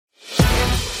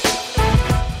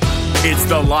It's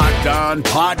the Locked On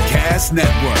Podcast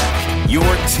Network, your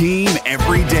team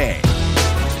every day.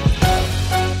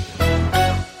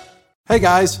 Hey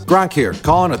guys, Gronk here,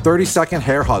 calling a 30-second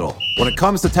hair huddle. When it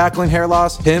comes to tackling hair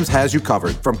loss, Hims has you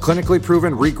covered. From clinically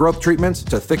proven regrowth treatments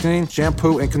to thickening,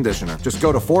 shampoo, and conditioner. Just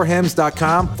go to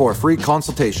 4hims.com for a free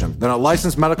consultation. Then a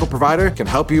licensed medical provider can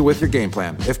help you with your game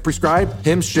plan. If prescribed,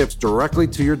 Hims ships directly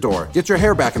to your door. Get your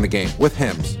hair back in the game with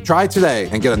Hims. Try today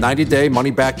and get a 90-day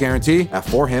money-back guarantee at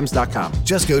 4hims.com.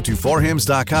 Just go to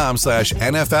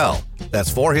 4hims.com/NFL.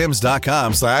 That's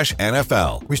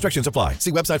 4hims.com/NFL. Restrictions apply.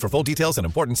 See website for full details and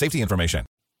important safety information.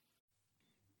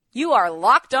 You are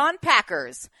Locked On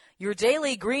Packers, your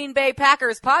daily Green Bay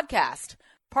Packers podcast,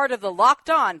 part of the Locked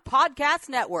On Podcast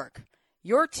Network,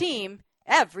 your team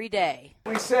every day.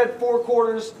 We said 4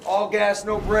 quarters, all gas,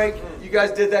 no break. You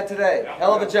guys did that today.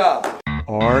 Hell of a job.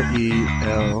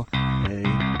 RELAX.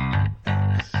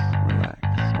 Relax.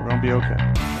 We're going to be okay.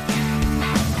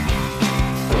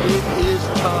 It is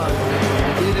time.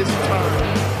 It is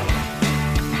time.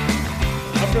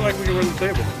 I feel like we can run the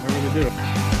table. I really do.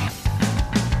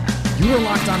 You are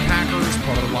Locked On Packers,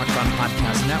 part of the Locked On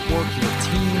Podcast Network, your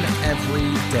team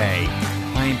every day.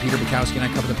 I am Peter Bukowski, and I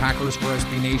cover the Packers for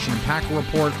SB Nation and Packer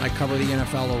Report. I cover the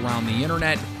NFL around the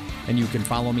internet, and you can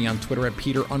follow me on Twitter at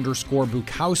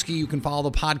Peter_Bukowski. You can follow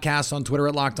the podcast on Twitter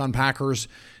at Locked On Packers.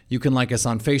 You can like us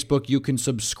on Facebook. You can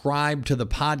subscribe to the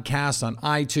podcast on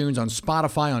iTunes, on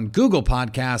Spotify, on Google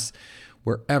Podcasts.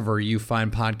 Wherever you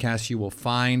find podcasts, you will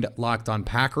find Locked On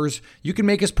Packers. You can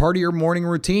make us part of your morning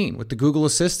routine with the Google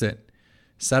Assistant.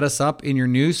 Set us up in your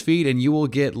news feed, and you will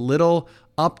get little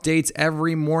updates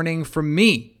every morning from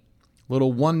me.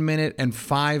 Little 1 minute and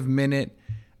 5 minute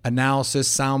analysis,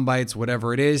 sound bites,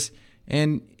 whatever it is.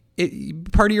 And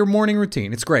it part of your morning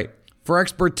routine. It's great. For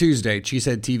Expert Tuesday,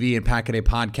 Cheesehead TV and Pack a Day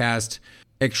podcast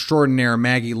extraordinaire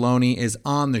Maggie Loney is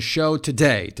on the show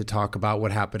today to talk about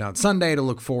what happened on Sunday, to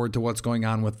look forward to what's going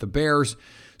on with the Bears.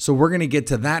 So we're going to get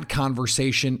to that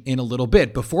conversation in a little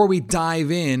bit. Before we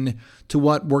dive in to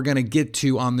what we're going to get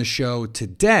to on the show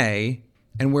today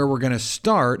and where we're going to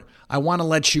start, I want to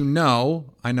let you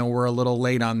know, I know we're a little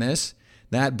late on this,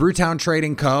 that Brewtown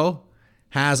Trading Co.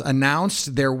 has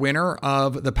announced their winner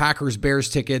of the Packers-Bears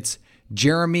tickets.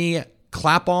 Jeremy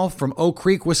Clapall from Oak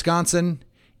Creek, Wisconsin,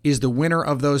 is the winner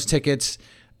of those tickets.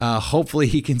 Hopefully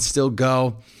he can still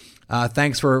go.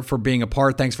 Thanks for being a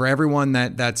part. Thanks for everyone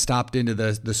that stopped into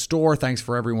the store. Thanks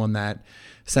for everyone that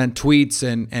sent tweets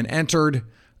and entered.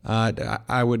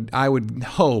 I would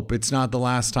hope it's not the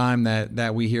last time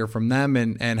that we hear from them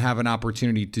and have an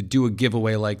opportunity to do a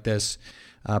giveaway like this.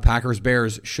 Packers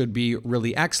Bears should be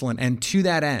really excellent. And to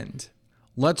that end,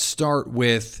 let's start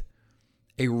with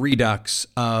a redux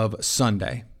of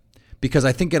Sunday, because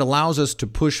I think it allows us to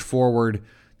push forward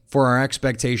for our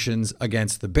expectations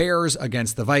against the Bears,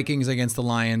 against the Vikings, against the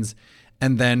Lions,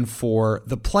 and then for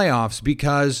the playoffs,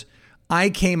 because I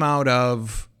came out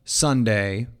of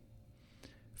Sunday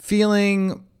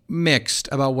feeling mixed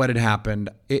about what had happened.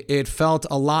 It felt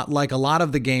a lot like a lot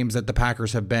of the games that the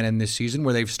Packers have been in this season,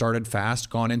 where they've started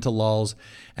fast, gone into lulls,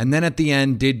 and then at the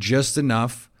end did just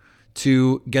enough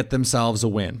to get themselves a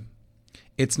win.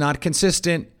 It's not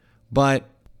consistent, but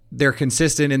they're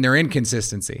consistent in their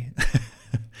inconsistency.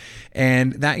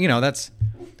 And that's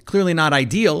clearly not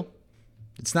ideal.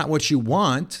 It's not what you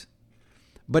want,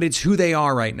 but it's who they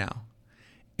are right now.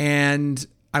 And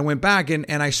I went back and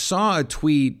I saw a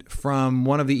tweet from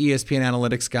one of the ESPN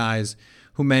analytics guys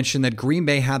who mentioned that Green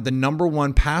Bay had the number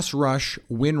 1 pass rush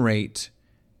win rate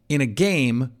in a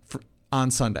game on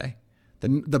Sunday.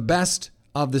 The best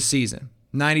of the season,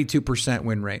 92%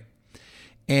 win rate.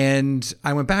 And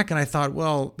I went back and I thought,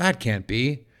 well, that can't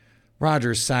be.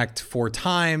 Rodgers sacked 4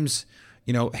 times,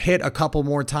 hit a couple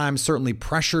more times, certainly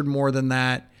pressured more than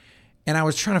that. And I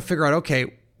was trying to figure out,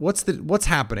 okay, what's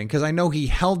happening? Because I know he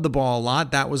held the ball a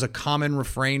lot. That was a common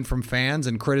refrain from fans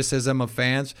and criticism of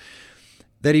fans,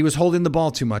 that he was holding the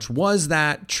ball too much. Was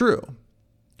that true?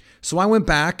 So I went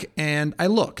back and I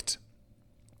looked.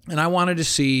 And I wanted to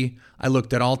see, I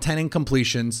looked at all 10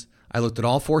 incompletions. I looked at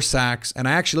all 4 sacks, and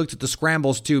I actually looked at the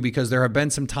scrambles too, because there have been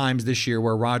some times this year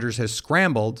where Rodgers has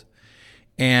scrambled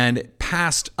and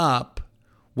passed up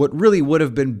what really would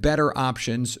have been better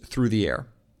options through the air.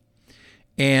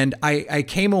 And I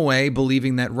came away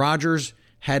believing that Rodgers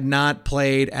had not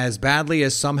played as badly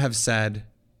as some have said,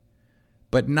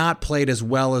 but not played as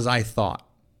well as I thought.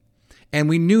 And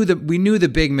we knew the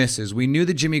big misses. We knew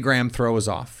the Jimmy Graham throw was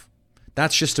off.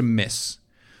 That's just a miss.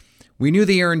 We knew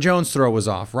the Aaron Jones throw was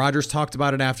off. Rodgers talked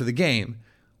about it after the game.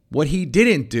 What he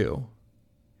didn't do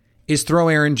is throw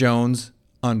Aaron Jones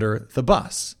under the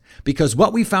bus. Because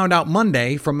what we found out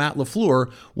Monday from Matt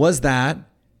LaFleur was that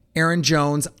Aaron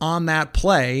Jones on that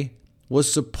play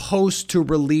was supposed to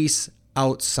release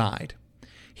outside.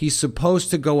 He's supposed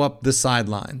to go up the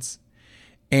sidelines.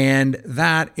 And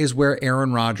that is where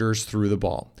Aaron Rodgers threw the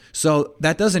ball. So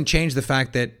that doesn't change the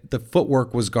fact that the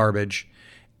footwork was garbage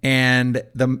and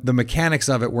the mechanics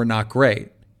of it were not great.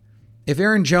 If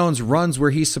Aaron Jones runs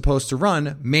where he's supposed to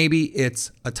run, maybe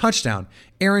it's a touchdown.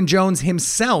 Aaron Jones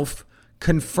himself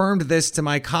confirmed this to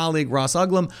my colleague Ross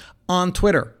Uglum on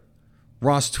Twitter.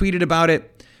 Ross tweeted about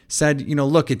it, said,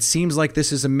 look, it seems like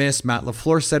this is a miss. Matt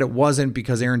LaFleur said it wasn't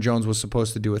because Aaron Jones was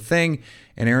supposed to do a thing.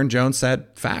 And Aaron Jones said,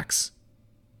 facts.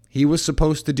 He was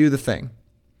supposed to do the thing.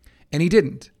 And he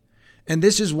didn't. And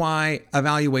this is why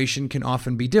evaluation can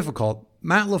often be difficult.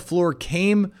 Matt LaFleur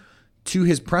came to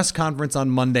his press conference on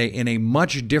Monday in a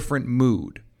much different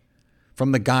mood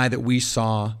from the guy that we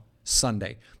saw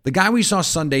Sunday. The guy we saw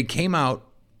Sunday came out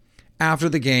after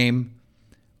the game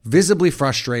visibly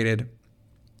frustrated,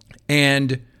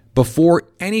 and before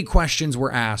any questions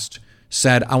were asked,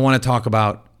 said, I want to talk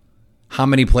about how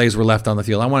many plays were left on the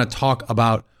field. I want to talk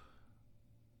about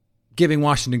giving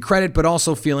Washington credit, but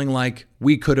also feeling like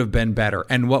we could have been better.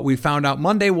 And what we found out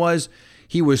Monday was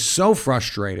he was so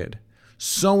frustrated,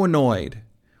 so annoyed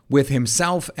with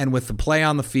himself and with the play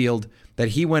on the field that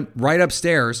he went right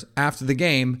upstairs after the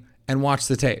game and watched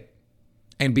the tape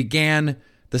and began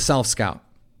the self-scout.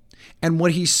 And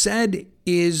what he said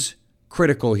is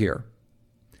critical here.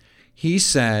 He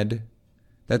said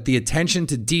that the attention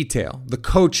to detail, the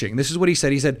coaching, this is what he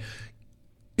said. He said,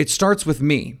 it starts with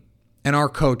me and our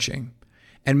coaching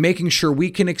and making sure we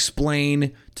can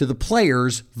explain to the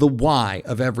players the why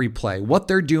of every play, what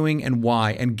they're doing and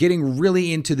why, and getting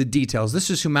really into the details. This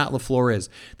is who Matt LaFleur is.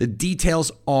 The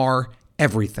details are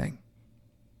everything.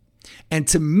 And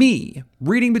to me,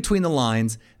 reading between the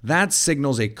lines, that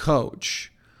signals a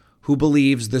coach who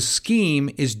believes the scheme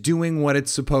is doing what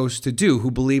it's supposed to do, who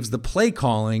believes the play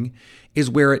calling is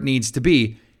where it needs to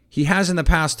be. He has in the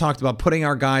past talked about putting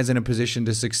our guys in a position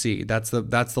to succeed. That's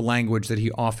the language that he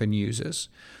often uses.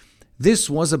 This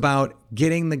was about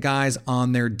getting the guys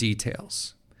on their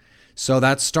details. So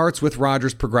that starts with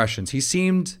Rodgers' progressions. He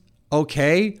seemed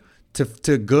okay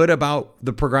to good about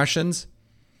the progressions.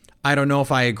 I don't know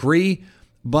if I agree,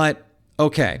 but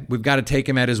okay, we've got to take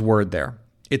him at his word there.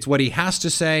 It's what he has to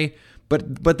say,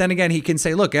 but then again, he can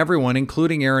say, look, everyone,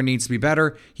 including Aaron, needs to be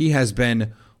better. He has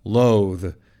been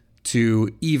loath to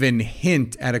even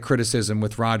hint at a criticism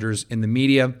with Rodgers in the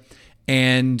media.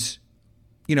 And,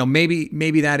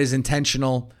 maybe that is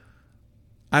intentional.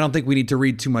 I don't think we need to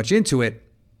read too much into it,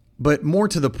 but more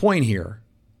to the point here,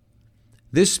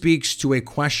 this speaks to a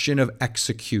question of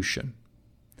execution.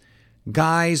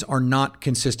 Guys are not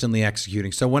consistently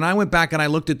executing. So when I went back and I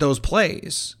looked at those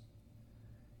plays,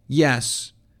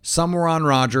 yes, some were on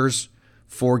Rodgers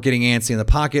for getting antsy in the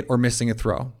pocket or missing a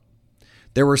throw.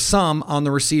 There were some on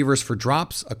the receivers for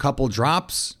drops, a couple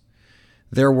drops.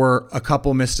 There were a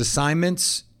couple missed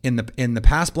assignments in the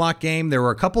pass block game. There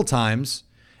were a couple times,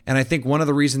 and I think one of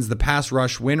the reasons the pass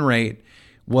rush win rate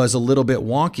was a little bit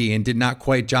wonky and did not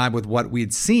quite jibe with what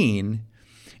we'd seen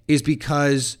is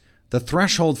because the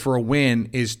threshold for a win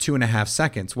is 2.5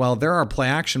 seconds. Well, there are play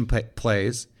action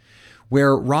plays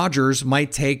where Rodgers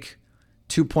might take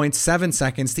 2.7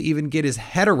 seconds to even get his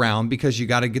head around because you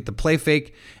got to get the play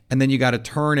fake and then you got to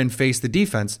turn and face the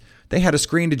defense. They had a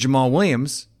screen to Jamal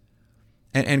Williams,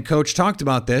 and Coach talked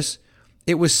about this.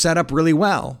 It was set up really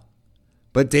well,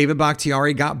 but David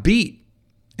Bakhtiari got beat.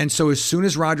 And so as soon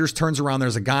as Rodgers turns around,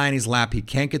 there's a guy in his lap. He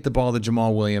can't get the ball to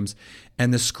Jamal Williams,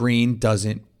 and the screen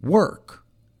doesn't work.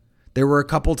 There were a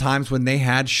couple times when they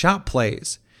had shot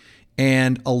plays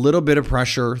and a little bit of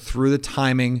pressure threw the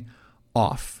timing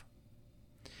off.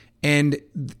 And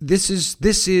this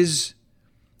is,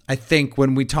 I think,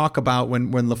 when we talk about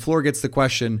when LaFleur gets the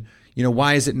question,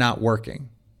 why is it not working?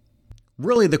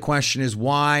 Really, the question is,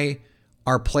 why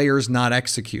are players not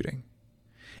executing?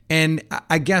 And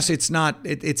I guess it's not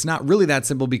really that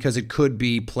simple because it could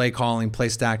be play calling, play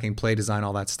stacking, play design,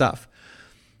 all that stuff.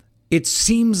 It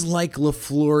seems like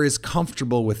LaFleur is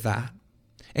comfortable with that.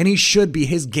 And he should be.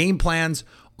 His game plans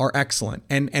are excellent.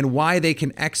 And why they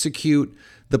can execute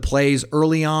the plays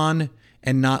early on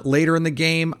and not later in the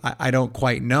game, I don't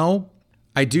quite know.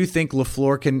 I do think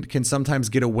LaFleur can sometimes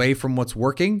get away from what's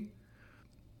working.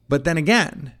 But then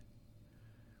again,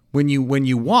 when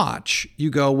you watch, you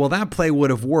go, well, that play would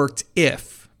have worked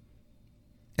if.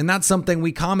 And that's something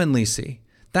we commonly see.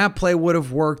 That play would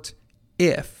have worked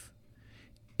if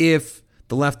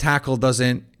the left tackle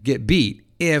doesn't get beat,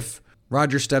 if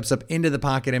Rodgers steps up into the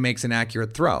pocket and makes an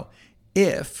accurate throw,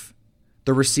 if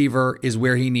the receiver is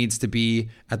where he needs to be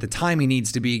at the time he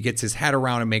needs to be, gets his head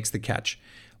around and makes the catch.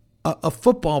 A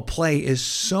football play is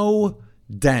so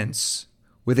dense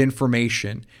with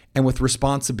information and with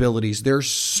responsibilities. There's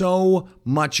so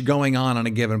much going on a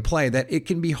given play that it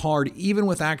can be hard, even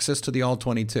with access to the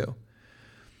All-22,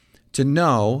 to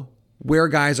know where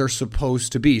guys are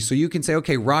supposed to be. So you can say,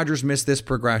 okay, Rodgers missed this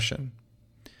progression,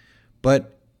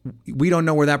 but we don't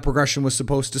know where that progression was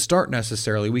supposed to start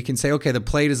necessarily. We can say, okay, the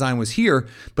play design was here,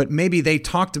 but maybe they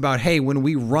talked about, hey, when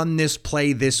we run this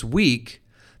play this week,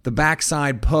 the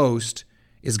backside post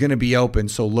is going to be open,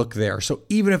 so look there. So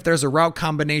even if there's a route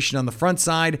combination on the front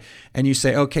side and you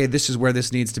say, okay, this is where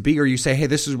this needs to be, or you say, hey,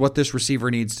 this is what this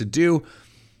receiver needs to do,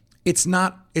 it's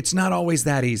not always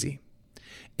that easy.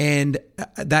 And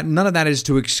that none of that is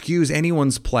to excuse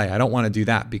anyone's play. I don't want to do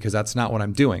that because that's not what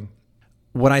I'm doing.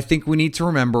 What I think we need to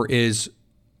remember is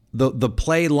the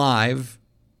play live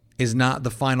is not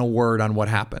the final word on what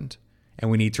happened.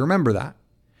 And we need to remember that.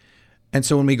 And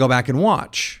so when we go back and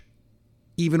watch,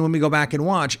 even when we go back and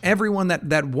watch, everyone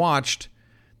that watched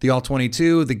the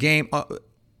All-22, the game,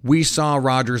 we saw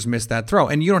Rodgers miss that throw.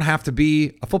 And you don't have to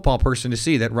be a football person to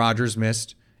see that Rodgers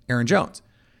missed Aaron Jones.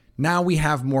 Now we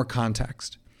have more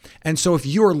context. And so if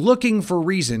you're looking for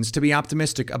reasons to be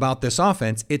optimistic about this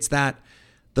offense, it's that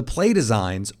the play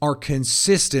designs are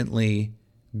consistently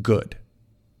good.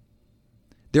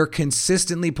 They're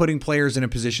consistently putting players in a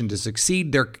position to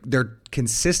succeed. They're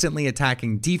consistently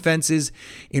attacking defenses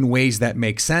in ways that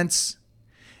make sense.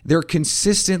 They're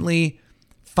consistently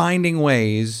finding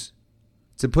ways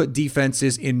to put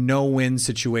defenses in no-win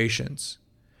situations.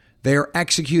 They are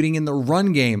executing in the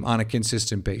run game on a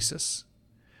consistent basis.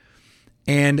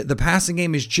 And the passing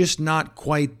game is just not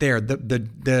quite there.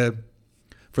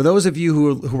 For those of you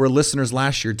who were listeners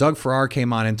last year, Doug Farrar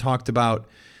came on and talked about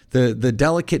the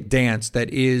delicate dance that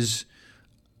is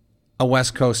a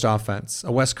West Coast offense,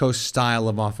 a West Coast style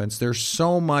of offense. There's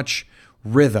so much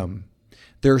rhythm.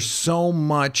 There's so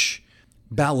much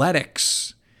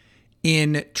balletics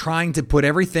in trying to put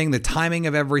everything, the timing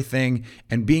of everything,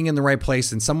 and being in the right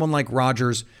place. And someone like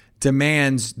Rodgers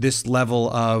demands this level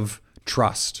of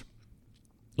trust.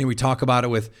 And we talk about it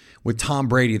with Tom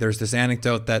Brady. There's this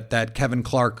anecdote that Kevin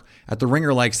Clark at The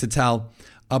Ringer likes to tell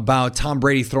about Tom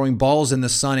Brady throwing balls in the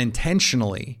sun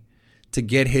intentionally to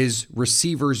get his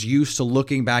receivers used to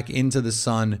looking back into the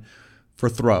sun for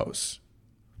throws.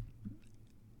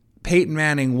 Peyton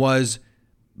Manning was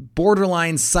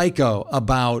borderline psycho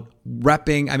about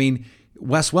repping. I mean,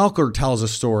 Wes Welker tells a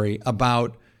story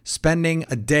about spending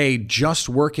a day just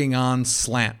working on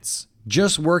slants,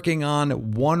 just working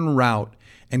on one route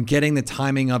and getting the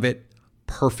timing of it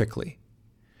perfectly.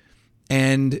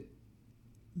 And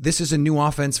this is a new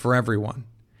offense for everyone.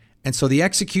 And so the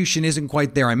execution isn't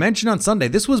quite there. I mentioned on Sunday,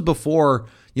 this was before,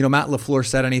 Matt LaFleur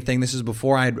said anything. This is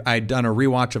before I'd done a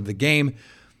rewatch of the game.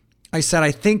 I said,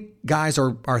 I think guys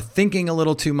are thinking a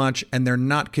little too much and they're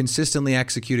not consistently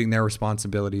executing their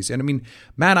responsibilities. And I mean,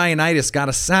 Matt Ioannidis got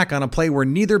a sack on a play where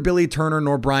neither Billy Turner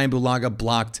nor Brian Bulaga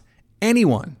blocked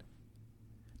anyone.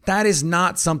 That is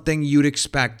not something you'd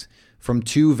expect from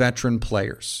two veteran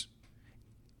players.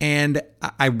 And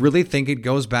I really think it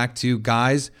goes back to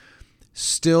guys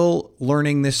still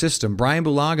learning this system. Brian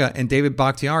Bulaga and David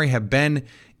Bakhtiari have been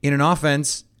in an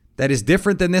offense that is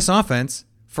different than this offense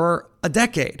for a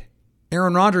decade.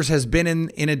 Aaron Rodgers has been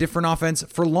in a different offense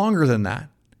for longer than that.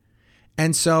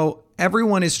 And so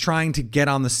everyone is trying to get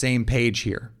on the same page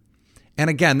here. And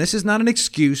again, this is not an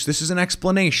excuse. This is an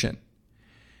explanation.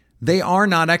 They are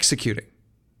not executing.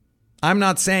 I'm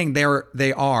not saying they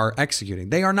are executing.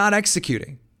 They are not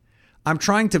executing. I'm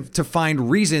trying to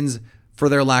find reasons for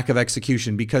their lack of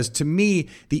execution because to me,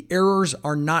 the errors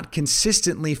are not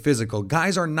consistently physical.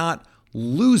 Guys are not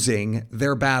losing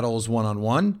their battles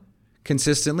one-on-one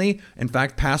consistently. In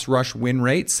fact, pass rush win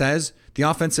rate says the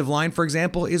offensive line, for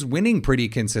example, is winning pretty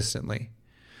consistently.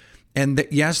 And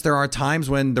yes, there are times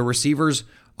when the receivers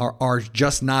are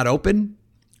just not open.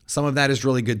 Some of that is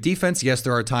really good defense. Yes,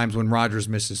 there are times when Rodgers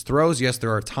misses throws. Yes,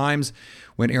 there are times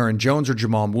when Aaron Jones or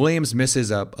Jamal Williams misses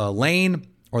a lane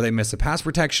or they miss a pass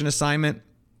protection assignment.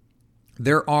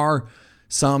 There are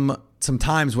some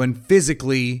times when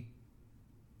physically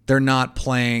they're not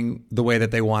playing the way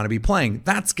that they want to be playing.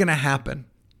 That's going to happen.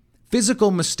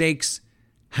 Physical mistakes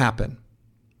happen.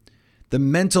 The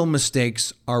mental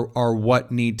mistakes are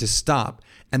what need to stop.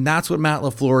 And that's what Matt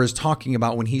LaFleur is talking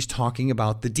about when he's talking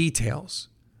about the details.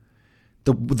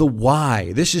 The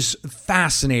why. This is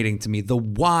fascinating to me. The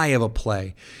why of a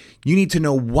play. You need to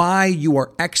know why you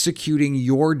are executing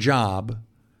your job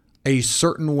a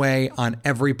certain way on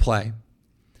every play.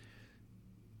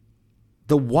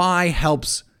 The why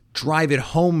helps drive it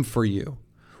home for you.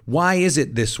 Why is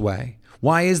it this way?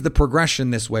 Why is the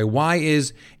progression this way? Why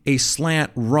is a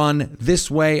slant run this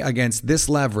way against this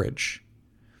leverage?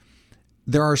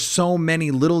 There are so many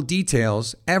little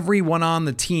details. Everyone on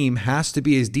the team has to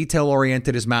be as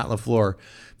detail-oriented as Matt LaFleur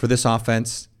for this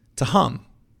offense to hum.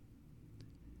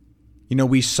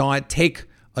 We saw it take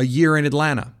a year in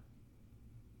Atlanta.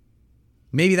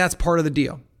 Maybe that's part of the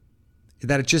deal,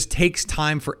 that it just takes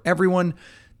time for everyone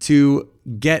to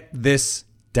get this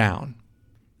down.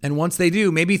 And once they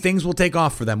do, maybe things will take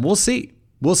off for them. We'll see.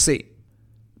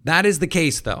 That is the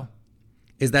case, though,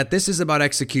 is that this is about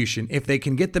execution. If they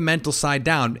can get the mental side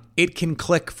down, it can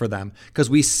click for them because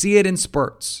we see it in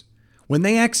spurts. When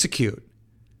they execute,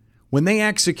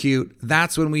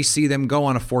 that's when we see them go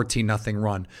on a 14-0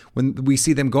 run. When we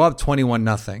see them go up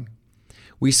 21-0.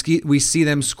 We see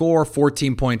them score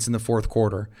 14 points in the fourth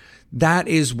quarter. That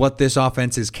is what this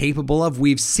offense is capable of.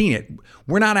 We've seen it.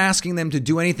 We're not asking them to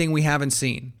do anything we haven't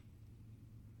seen.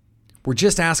 We're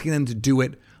just asking them to do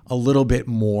it a little bit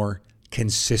more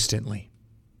consistently.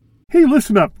 Hey,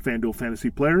 listen up, FanDuel fantasy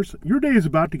players. Your day is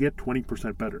about to get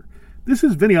 20% better. This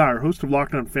is Vinny Iyer, host of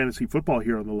Locked On Fantasy Football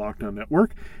here on the Locked On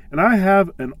Network, and I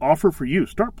have an offer for you.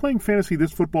 Start playing fantasy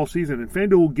this football season, and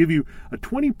FanDuel will give you a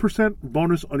 20%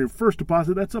 bonus on your first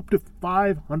deposit. That's up to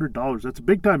 $500. That's a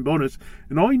big-time bonus,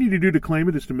 and all you need to do to claim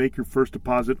it is to make your first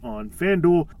deposit on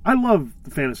FanDuel. I love the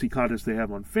fantasy contests they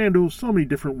have on FanDuel. So many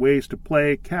different ways to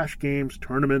play, cash games,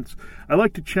 tournaments. I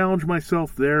like to challenge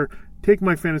myself there. Take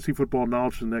my fantasy football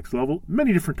knowledge to the next level.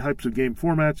 Many different types of game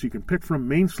formats you can pick from: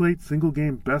 main slate, single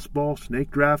game, best ball,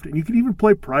 snake draft, and you can even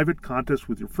play private contests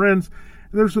with your friends.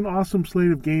 And there's an awesome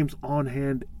slate of games on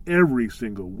hand every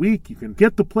single week. You can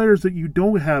get the players that you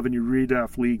don't have in your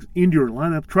redraft leagues into your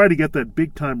lineup. Try to get that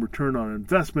big-time return on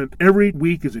investment. Every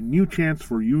week is a new chance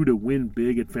for you to win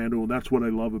big at FanDuel, and that's what I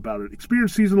love about it.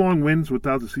 Experience season-long wins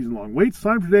without the season-long waits.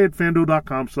 Sign up today at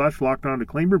FanDuel.com/lockedon to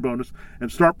claim your bonus and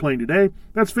start playing today.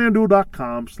 That's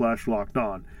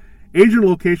FanDuel.com/lockedon. Age and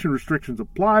location restrictions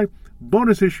apply.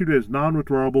 Bonus issued as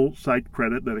non-withdrawable site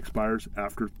credit that expires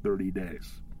after 30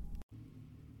 days.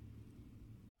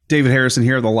 David Harrison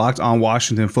here, the Locked On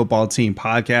Washington Football Team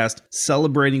podcast,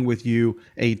 celebrating with you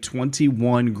a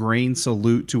 21 grain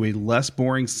salute to a less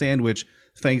boring sandwich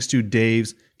thanks to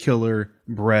Dave's Killer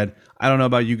Bread. I don't know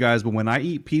about you guys, but when I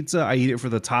eat pizza, I eat it for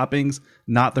the toppings,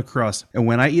 not the crust. And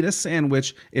when I eat a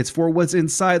sandwich, it's for what's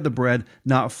inside the bread,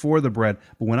 not for the bread.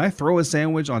 But when I throw a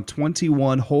sandwich on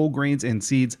 21 whole grains and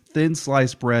seeds, thin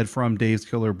sliced bread from Dave's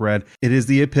Killer Bread, it is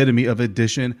the epitome of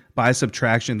addition by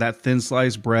subtraction. That thin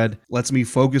sliced bread lets me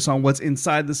focus on what's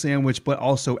inside the sandwich, but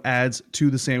also adds to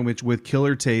the sandwich with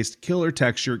killer taste, killer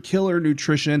texture, killer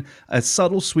nutrition, a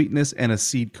subtle sweetness, and a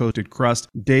seed-coated crust.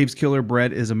 Dave's Killer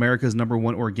Bread is America's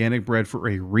 #1 organic bread for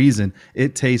a reason.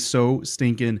 It tastes so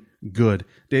stinking good.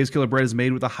 Dave's Killer Bread is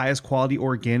made with the highest quality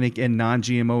organic and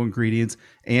non-GMO ingredients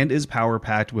and is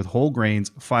power-packed with whole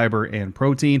grains, fiber, and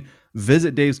protein.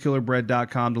 Visit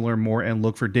daveskillerbread.com to learn more and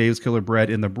look for Dave's Killer Bread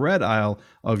in the bread aisle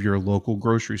of your local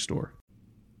grocery store.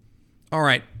 All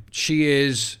right. She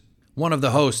is one of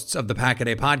the hosts of the Pack a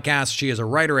Day podcast. She is a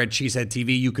writer at Cheesehead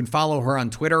TV. You can follow her on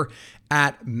Twitter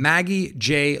at Maggie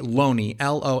J. Loney,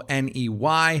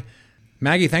 Loney.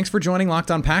 Maggie, thanks for joining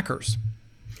Locked On Packers.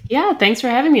 Yeah, thanks for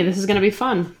having me. This is going to be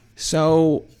fun.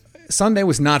 So Sunday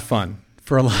was not fun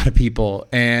for a lot of people,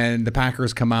 and the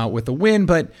Packers come out with a win,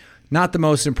 but not the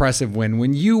most impressive win.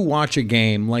 When you watch a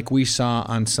game like we saw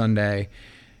on Sunday,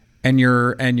 and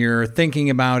you're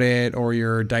thinking about it or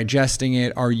you're digesting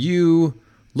it, are you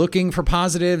looking for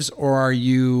positives or are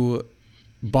you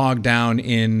bogged down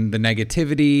in the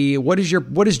negativity? What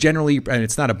is generally, and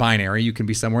it's not a binary, you can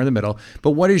be somewhere in the middle,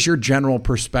 but what is your general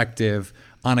perspective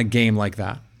on a game like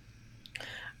that?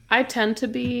 I tend to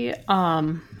be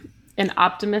an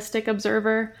optimistic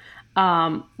observer,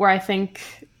 where I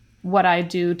think what I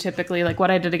do typically, like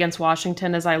what I did against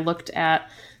Washington, is I looked at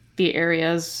the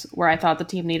areas where I thought the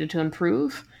team needed to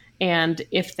improve. And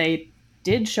if they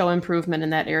did show improvement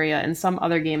in that area in some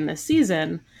other game this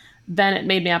season, then it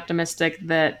made me optimistic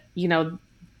that,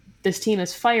 this team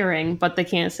is firing, but they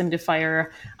can't seem to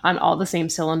fire on all the same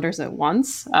cylinders at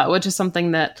once, which is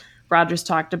something that Rodgers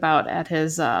talked about at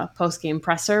his post-game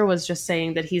presser, was just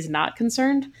saying that he's not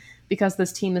concerned because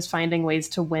this team is finding ways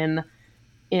to win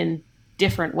in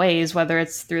different ways, whether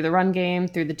it's through the run game,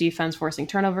 through the defense forcing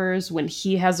turnovers, when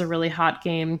he has a really hot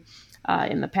game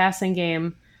in the passing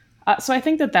game. So I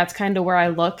think that that's kind of where I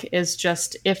look, is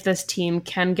just if this team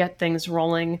can get things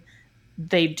rolling,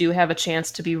 they do have a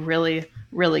chance to be really,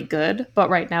 really good. But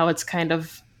right now it's kind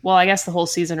of, well, I guess the whole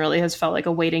season really has felt like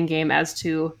a waiting game as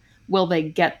to will they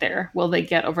get there? Will they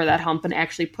get over that hump and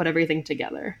actually put everything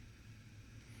together?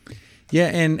 Yeah,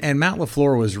 and Matt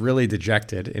LaFleur was really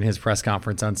dejected in his press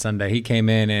conference on Sunday. He came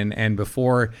in and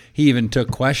before he even took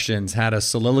questions, had a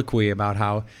soliloquy about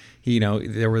how,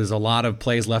 there was a lot of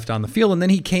plays left on the field. And then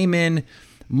he came in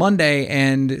Monday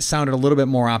and sounded a little bit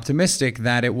more optimistic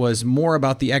that it was more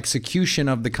about the execution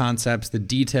of the concepts, the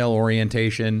detail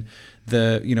orientation,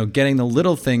 the getting the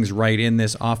little things right in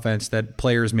this offense that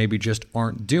players maybe just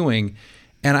aren't doing.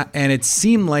 And it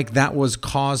seemed like that was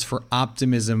cause for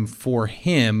optimism for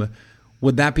him.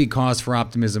 Would that be cause for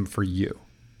optimism for you?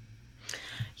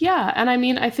 Yeah, and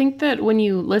I think that when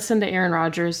you listen to Aaron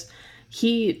Rodgers,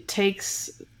 he takes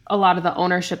a lot of the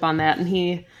ownership on that, and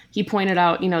he pointed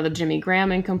out, the Jimmy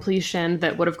Graham incompletion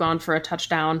that would have gone for a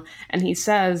touchdown, and he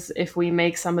says if we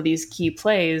make some of these key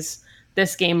plays,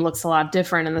 this game looks a lot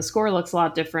different and the score looks a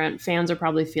lot different. Fans are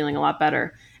probably feeling a lot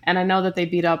better. And I know that they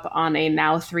beat up on a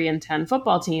now 3-10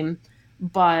 football team,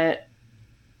 but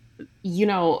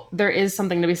there is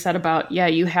something to be said about,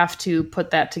 you have to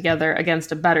put that together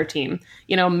against a better team.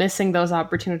 Missing those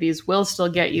opportunities will still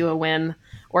get you a win,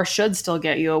 or should still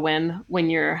get you a win when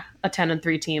you're a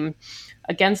 10-3 team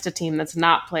against a team that's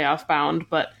not playoff bound.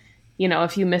 But,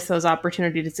 if you miss those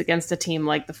opportunities against a team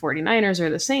like the 49ers or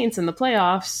the Saints in the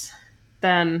playoffs,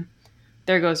 then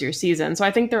there goes your season. So I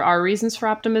think there are reasons for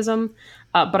optimism,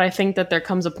 but I think that there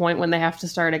comes a point when they have to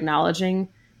start acknowledging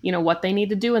what they need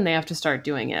to do, and they have to start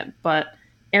doing it. But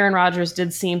Aaron Rodgers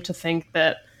did seem to think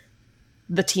that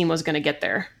the team was going to get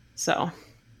there. So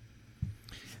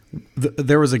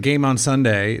there was a game on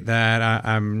Sunday that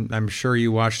I'm sure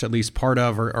you watched at least part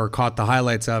of or caught the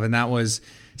highlights of, and that was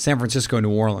San Francisco,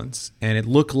 New Orleans. And it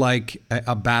looked like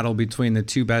a battle between the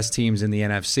two best teams in the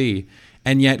NFC.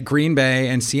 And yet Green Bay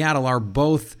and Seattle are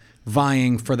both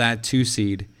vying for that 2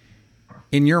 seed.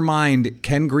 In your mind,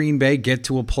 can Green Bay get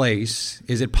to a place?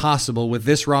 Is it possible with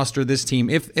this roster, this team,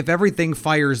 if everything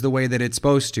fires the way that it's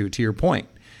supposed to your point,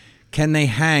 can they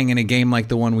hang in a game like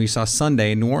the one we saw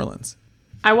Sunday in New Orleans?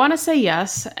 I want to say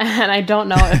yes, and I don't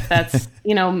know if that's,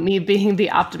 me being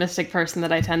the optimistic person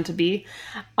that I tend to be.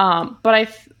 But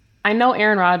I know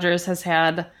Aaron Rodgers has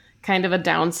had kind of a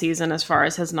down season as far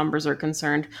as his numbers are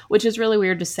concerned, which is really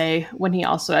weird to say when he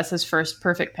also has his first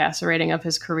perfect passer rating of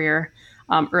his career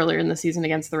earlier in the season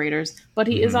against the Raiders. But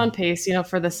he is on pace,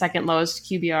 for the second lowest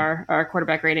QBR or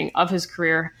quarterback rating of his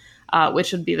career,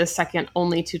 which would be the second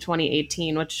only to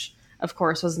 2018, which of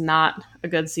course was not a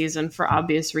good season for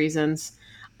obvious reasons.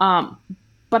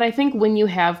 But I think when you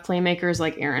have playmakers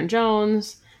like Aaron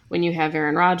Jones, when you have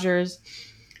Aaron Rodgers,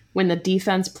 when the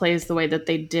defense plays the way that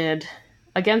they did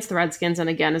against the Redskins, and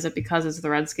again, is it because it's the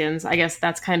Redskins? I guess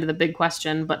that's kind of the big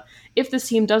question. But if this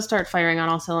team does start firing on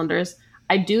all cylinders,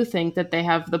 I do think that they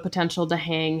have the potential to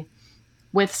hang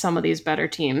with some of these better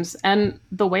teams. And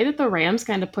the way that the Rams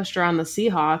kind of pushed around the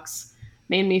Seahawks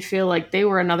made me feel like they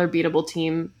were another beatable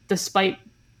team, despite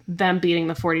them beating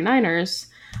the 49ers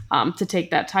to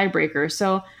take that tiebreaker.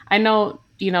 So I know,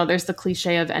 there's the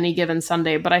cliche of any given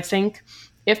Sunday, but I think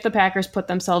if the Packers put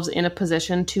themselves in a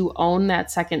position to own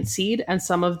that second seed, and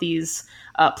some of these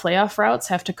playoff routes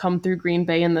have to come through Green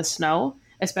Bay in the snow,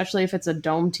 especially if it's a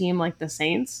dome team like the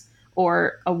Saints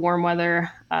or a warm weather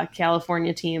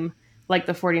California team like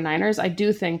the 49ers, I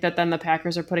do think that then the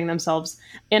Packers are putting themselves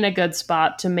in a good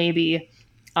spot to maybe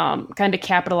kind of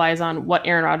capitalize on what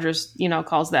Aaron Rodgers,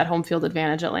 calls that home field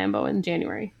advantage at Lambeau in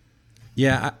January.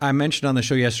 Yeah, I mentioned on the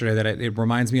show yesterday that it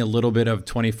reminds me a little bit of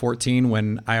 2014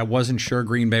 when I wasn't sure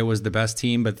Green Bay was the best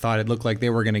team, but thought it looked like they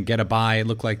were going to get a bye. It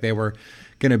looked like they were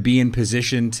going to be in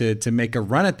position to make a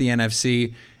run at the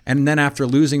NFC. And then after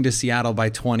losing to Seattle by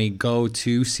 20, go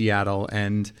to Seattle.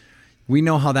 And we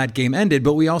know how that game ended,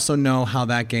 but we also know how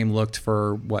that game looked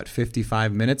for,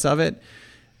 55 minutes of it?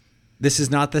 This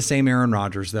is not the same Aaron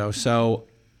Rodgers, though. So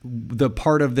the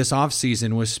part of this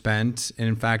offseason was spent, and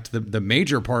in fact, the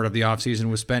major part of the offseason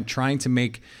was spent trying to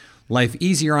make life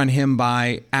easier on him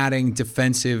by adding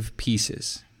defensive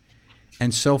pieces.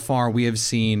 And so far, we have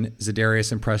seen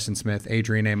Za'Darius and Preston Smith,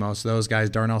 Adrian Amos, those guys,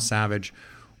 Darnell Savage,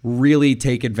 really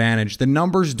take advantage. The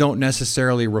numbers don't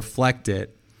necessarily reflect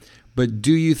it, but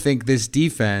do you think this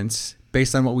defense,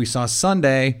 based on what we saw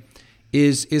Sunday,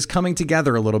 is coming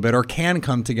together a little bit, or can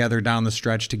come together down the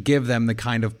stretch to give them the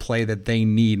kind of play that they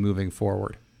need moving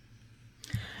forward?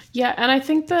 Yeah, and I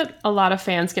think that a lot of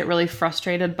fans get really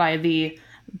frustrated by the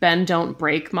bend, don't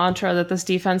break mantra that this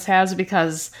defense has,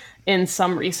 because in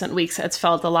some recent weeks it's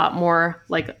felt a lot more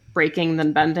like breaking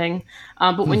than bending.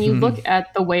 But when you look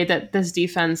at the way that this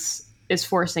defense is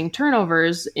forcing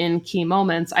turnovers in key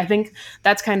moments. I think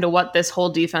that's kind of what this whole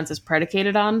defense is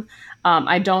predicated on.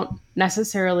 I don't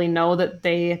necessarily know that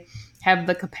they have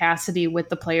the capacity with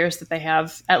the players that they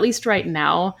have, at least right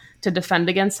now, to defend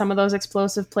against some of those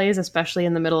explosive plays, especially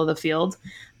in the middle of the field.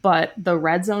 But the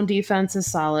red zone defense is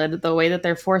solid. The way that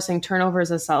they're forcing turnovers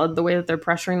is solid. The way that they're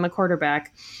pressuring the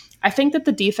quarterback. I think that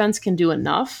the defense can do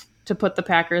enough to put the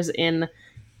Packers in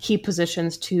key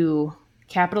positions to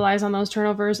capitalize on those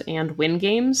turnovers and win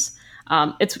games.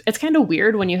 It's kind of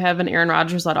weird when you have an Aaron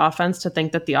Rodgers-led offense to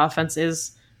think that the offense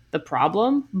is the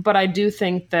problem. But I do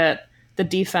think that the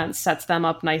defense sets them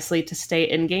up nicely to stay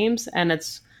in games. And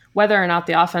it's whether or not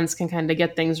the offense can kind of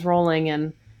get things rolling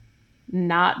and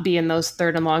not be in those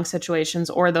 3rd and long situations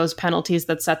or those penalties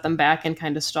that set them back and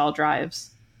kind of stall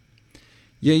drives.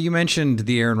 Yeah, you mentioned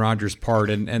the Aaron Rodgers part,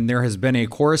 and there has been a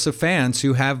chorus of fans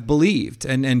who have believed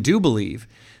and do believe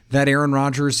that Aaron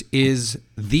Rodgers is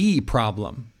the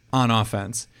problem on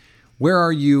offense. Where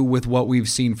are you with what we've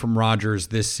seen from Rodgers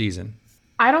this season?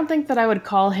 I don't think that I would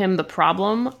call him the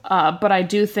problem, but I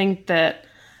do think that,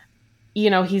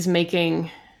 he's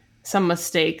making some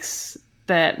mistakes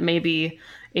that maybe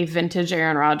a vintage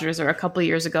Aaron Rodgers or a couple of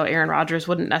years ago Aaron Rodgers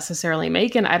wouldn't necessarily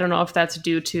make. And I don't know if that's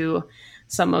due to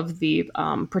some of the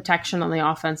protection on the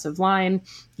offensive line,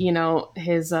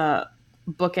 his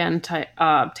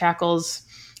bookend tackles.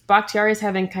 Bakhtiari is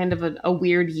having kind of a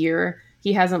weird year.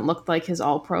 He hasn't looked like his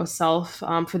all-pro self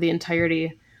for the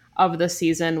entirety of the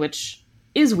season, which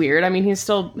is weird. I mean, he's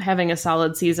still having a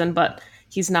solid season, but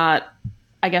he's not,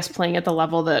 I guess, playing at the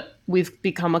level that we've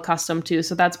become accustomed to.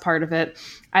 So that's part of it.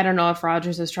 I don't know if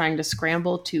Rodgers is trying to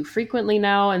scramble too frequently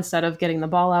now instead of getting the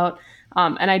ball out.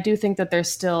 And I do think that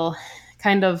there's still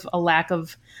kind of a lack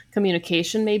of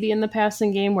communication maybe in the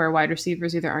passing game where wide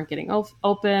receivers either aren't getting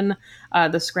open,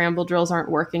 the scramble drills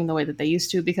aren't working the way that they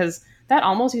used to, because that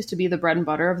almost used to be the bread and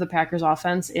butter of the Packers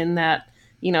offense in that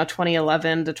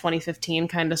 2011 to 2015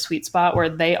 kind of sweet spot where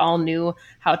they all knew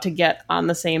how to get on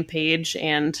the same page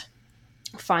and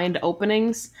find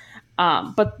openings.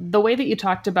 But the way that you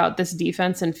talked about this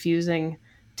defense infusing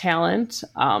talent,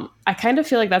 I kind of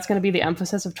feel like that's going to be the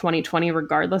emphasis of 2020,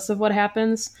 regardless of what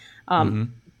happens,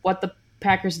 what the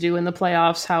Packers do in the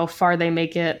playoffs, how far they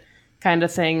make it kind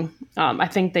of thing. I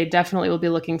think they definitely will be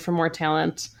looking for more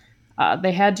talent.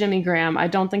 They had Jimmy Graham. I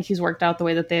don't think he's worked out the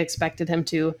way that they expected him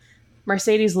to.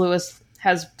 Mercedes Lewis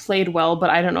has played well,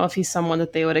 but I don't know if he's someone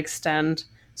that they would extend.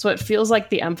 So it feels like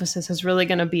the emphasis is really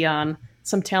going to be on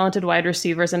some talented wide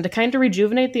receivers and to kind of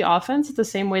rejuvenate the offense the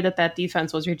same way that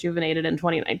defense was rejuvenated in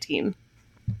 2019.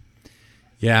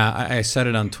 Yeah, I said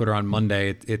it on Twitter on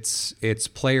Monday. It's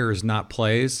players, not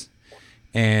plays.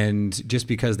 And just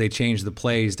because they changed the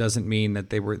plays doesn't mean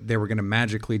that they were going to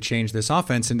magically change this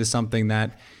offense into something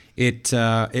that it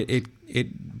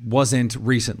wasn't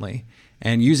recently.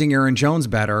 And using Aaron Jones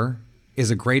better is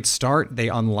a great start. They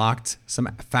unlocked some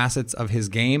facets of his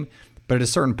game, but at a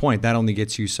certain point, that only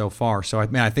gets you so far. So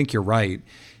I think you're right.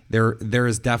 There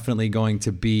is definitely going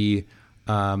to be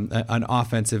an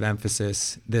offensive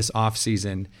emphasis this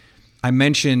offseason. I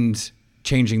mentioned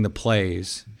changing the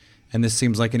plays, and this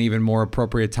seems like an even more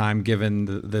appropriate time given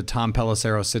the Tom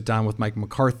Pelissero sit-down with Mike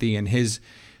McCarthy and his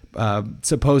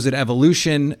supposed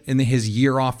evolution in his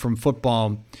year off from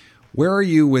football. Where are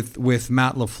you with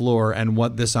Matt LaFleur and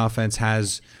what this offense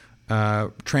has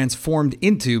transformed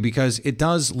into? Because it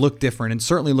does look different, and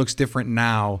certainly looks different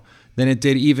now than it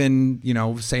did even,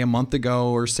 say a month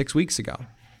ago or 6 weeks ago.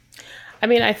 I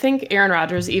mean, I think Aaron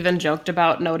Rodgers even joked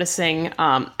about noticing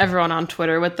everyone on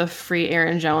Twitter with the free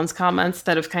Aaron Jones comments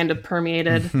that have kind of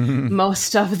permeated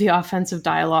most of the offensive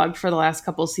dialogue for the last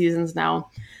couple seasons now.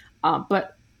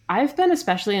 But I've been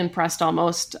especially impressed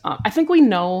almost. I think we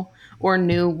know or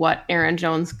knew what Aaron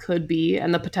Jones could be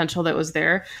and the potential that was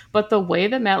there. But the way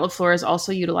that Matt LaFleur is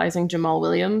also utilizing Jamal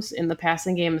Williams in the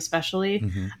passing game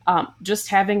especially, just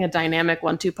having a dynamic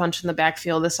 1-2 punch in the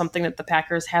backfield is something that the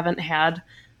Packers haven't had,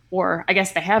 or I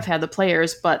guess they have had the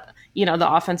players, but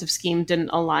the offensive scheme didn't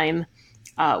align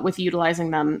with utilizing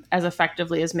them as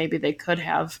effectively as maybe they could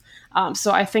have.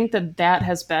 So I think that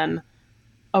has been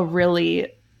a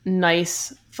really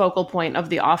nice focal point of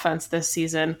the offense this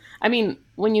season. I mean,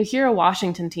 when you hear a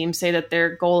Washington team say that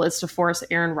their goal is to force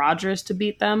Aaron Rodgers to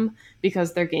beat them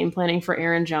because they're game planning for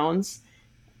Aaron Jones,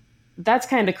 that's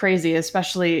kind of crazy,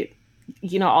 especially,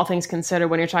 all things considered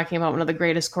when you're talking about one of the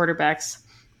greatest quarterbacks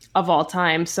of all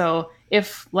time. So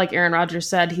if, like Aaron Rodgers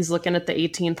said, he's looking at the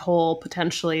 18th hole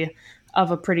potentially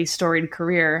of a pretty storied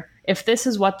career, if this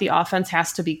is what the offense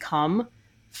has to become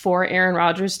for Aaron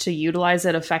Rodgers to utilize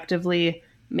it effectively,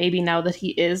 maybe now that he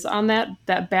is on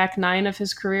that back nine of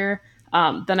his career,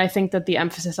 then I think that the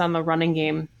emphasis on the running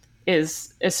game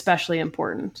is especially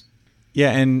important.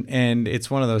 Yeah, and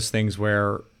it's one of those things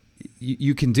where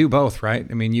you can do both, right?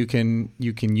 I mean, you can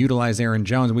utilize Aaron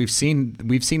Jones. We've seen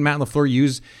Matt LaFleur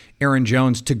use Aaron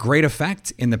Jones to great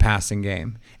effect in the passing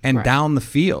game and down the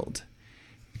field.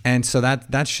 And so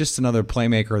that's just another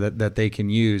playmaker that they can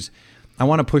use. I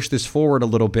want to push this forward a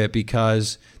little bit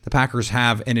because the Packers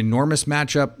have an enormous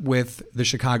matchup with the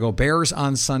Chicago Bears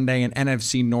on Sunday, an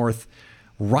NFC North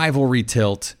rivalry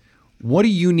tilt. What do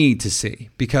you need to see?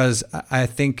 Because I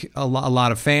think a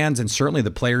lot of fans, and certainly the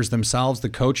players themselves, the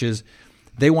coaches,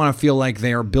 they want to feel like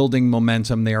they are building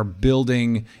momentum. They are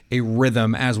building a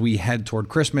rhythm as we head toward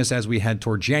Christmas, as we head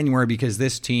toward January, because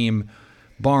this team,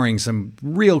 barring some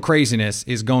real craziness,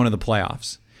 is going to the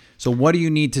playoffs. So what do you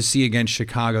need to see against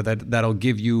Chicago that'll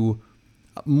give you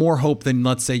more hope than,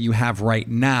 let's say, you have right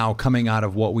now coming out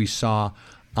of what we saw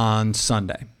on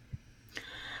Sunday?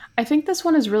 I think this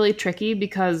one is really tricky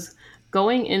because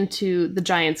going into the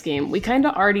Giants game, we kind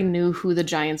of already knew who the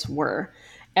Giants were.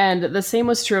 And the same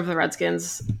was true of the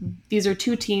Redskins. These are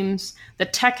two teams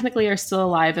that technically are still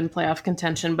alive in playoff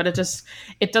contention, but it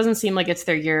doesn't seem like it's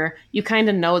their year. You kind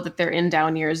of know that they're in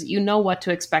down years. You know what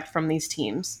to expect from these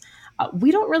teams.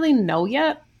 We don't really know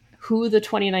yet who the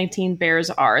 2019 Bears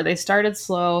are. They started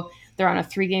slow. They're on a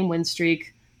 3-game win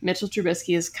streak. Mitchell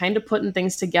Trubisky is kind of putting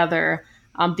things together.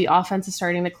 The offense is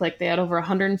starting to click. They had over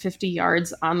 150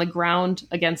 yards on the ground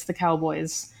against the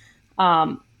Cowboys.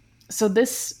 So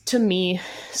this, to me,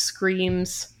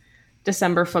 screams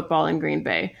December football in Green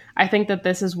Bay. I think that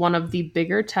this is one of the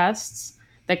bigger tests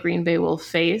that Green Bay will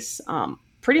face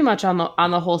pretty much on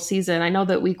the whole season. I know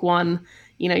that week 1,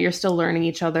 you're still learning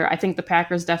each other. I think the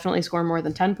Packers definitely score more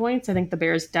than 10 points. I think the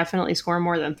Bears definitely score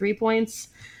more than 3 points.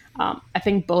 I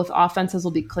think both offenses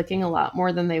will be clicking a lot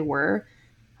more than they were.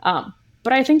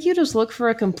 But I think you just look for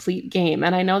a complete game.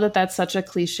 And I know that that's such a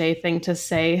cliche thing to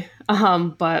say,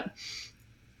 but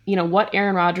what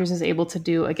Aaron Rodgers is able to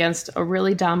do against a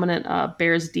really dominant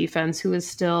Bears defense, who is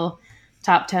still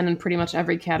top 10 in pretty much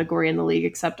every category in the league,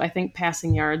 except I think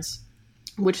passing yards,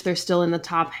 which they're still in the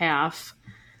top half.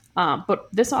 But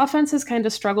this offense has kind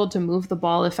of struggled to move the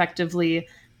ball effectively.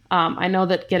 I know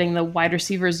that getting the wide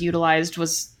receivers utilized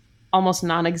was almost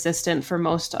non-existent for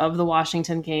most of the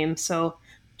Washington game. So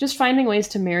just finding ways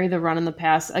to marry the run and the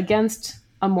pass against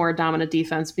a more dominant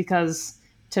defense, because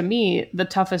to me, the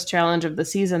toughest challenge of the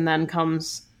season then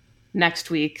comes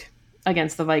next week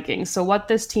against the Vikings. So what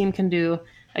this team can do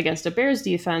against a Bears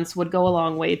defense would go a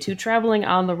long way to traveling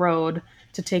on the road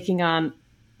to taking on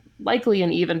likely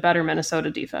an even better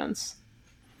Minnesota defense.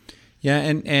 Yeah,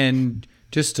 and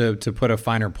just to put a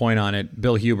finer point on it,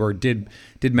 Bill Huber did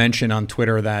mention on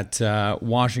Twitter that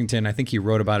Washington, I think he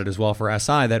wrote about it as well for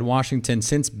SI, that Washington,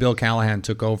 since Bill Callahan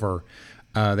took over,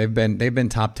 they've been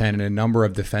top 10 in a number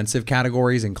of defensive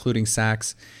categories, including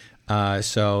sacks.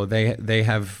 So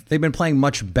they've been playing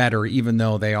much better, even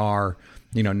though they are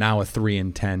now a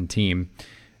 3-10 team.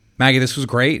 Maggie, this was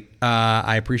great.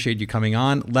 I appreciate you coming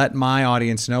on. Let my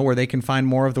audience know where they can find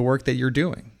more of the work that you're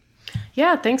doing.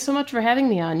 Yeah, thanks so much for having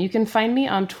me on. You can find me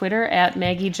on Twitter at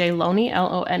Maggie J. Loney,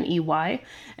 Loney,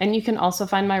 and you can also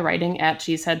find my writing at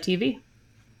CheeseheadTV.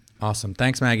 Awesome.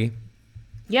 Thanks, Maggie.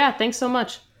 Yeah, thanks so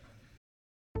much.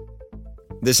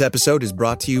 This episode is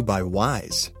brought to you by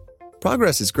Wise.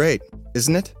 Progress is great,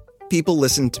 isn't it? People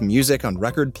listen to music on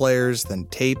record players, then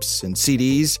tapes and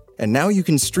CDs, and now you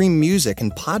can stream music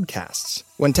and podcasts.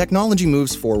 When technology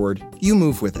moves forward, you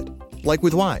move with it. Like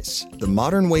with Wise, the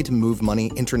modern way to move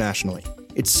money internationally.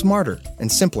 It's smarter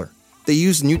and simpler. They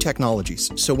use new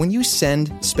technologies, so when you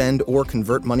send, spend, or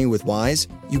convert money with Wise,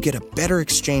 you get a better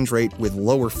exchange rate with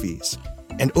lower fees.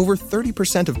 And over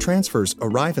 30% of transfers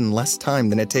arrive in less time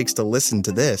than it takes to listen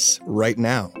to this right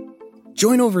now.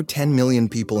 Join over 10 million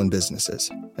people and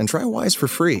businesses and try Wise for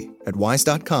free at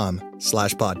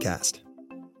wise.com/podcast.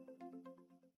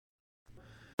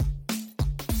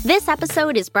 This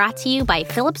episode is brought to you by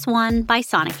Philips One by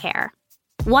Sonicare.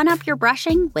 One up your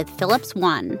brushing with Philips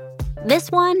One.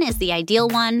 This one is the ideal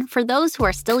one for those who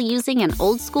are still using an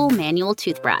old-school manual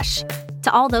toothbrush.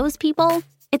 To all those people,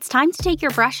 it's time to take your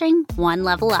brushing one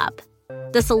level up.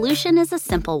 The solution is a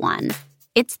simple one.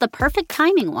 It's the perfect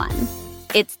timing one.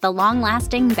 It's the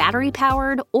long-lasting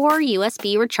battery-powered or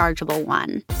USB rechargeable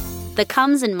one. The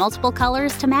comes in multiple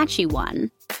colors to match you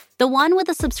one. The one with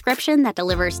a subscription that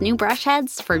delivers new brush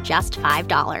heads for just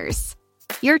 $5.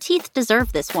 Your teeth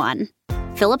deserve this one.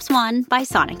 Philips One by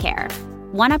Sonicare.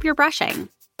 One up your brushing.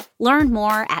 Learn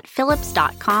more at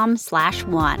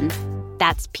philips.com/one.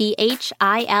 That's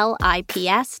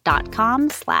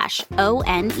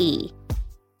PHILIPS.com/ONE.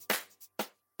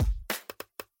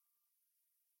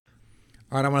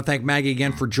 All right, I want to thank Maggie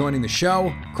again for joining the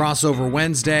show. Crossover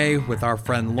Wednesday with our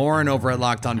friend Lauren over at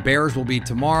Locked On Bears will be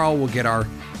tomorrow. We'll get our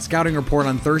scouting report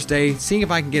on Thursday, seeing if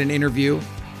I can get an interview.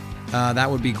 That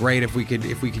would be great if we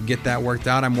could get that worked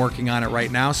out. I'm working on it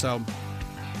right now, so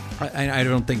I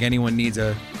don't think anyone needs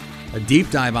a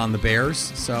deep dive on the Bears.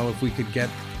 So if we could get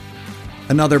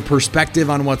another perspective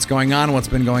on what's going on, what's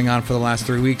been going on for the last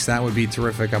 3 weeks, that would be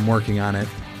terrific. I'm working on it.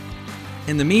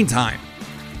 In the meantime,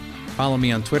 follow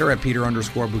me on Twitter at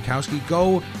Peter_Bukowski.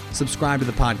 Go subscribe to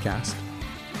the podcast.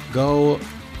 Go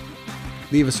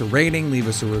leave us a rating, leave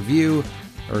us a review,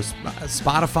 or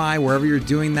Spotify, wherever you're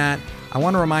doing that. I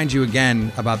want to remind you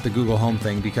again about the Google Home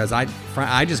thing, because I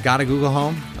just got a Google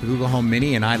Home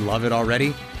Mini, and I love it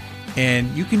already.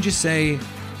 And you can just say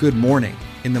good morning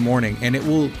in the morning, and it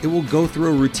will go through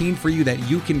a routine for you that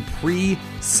you can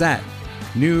preset.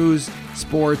 News,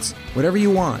 sports, whatever you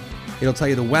want. It'll tell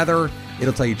you the weather.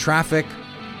 It'll tell you traffic.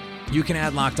 You can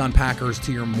add Locked On Packers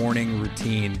to your morning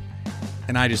routine,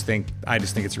 and I just think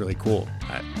it's really cool.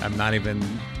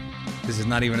 This is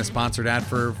not even a sponsored ad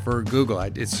for Google.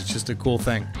 It's just a cool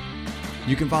thing.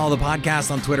 You can follow the podcast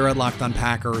on Twitter at Locked On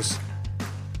Packers,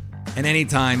 and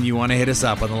anytime you want to hit us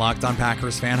up on the Locked On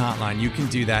Packers fan hotline, you can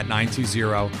do that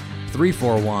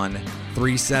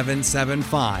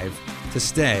 920-341-3775 to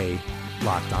stay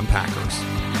Locked On Packers.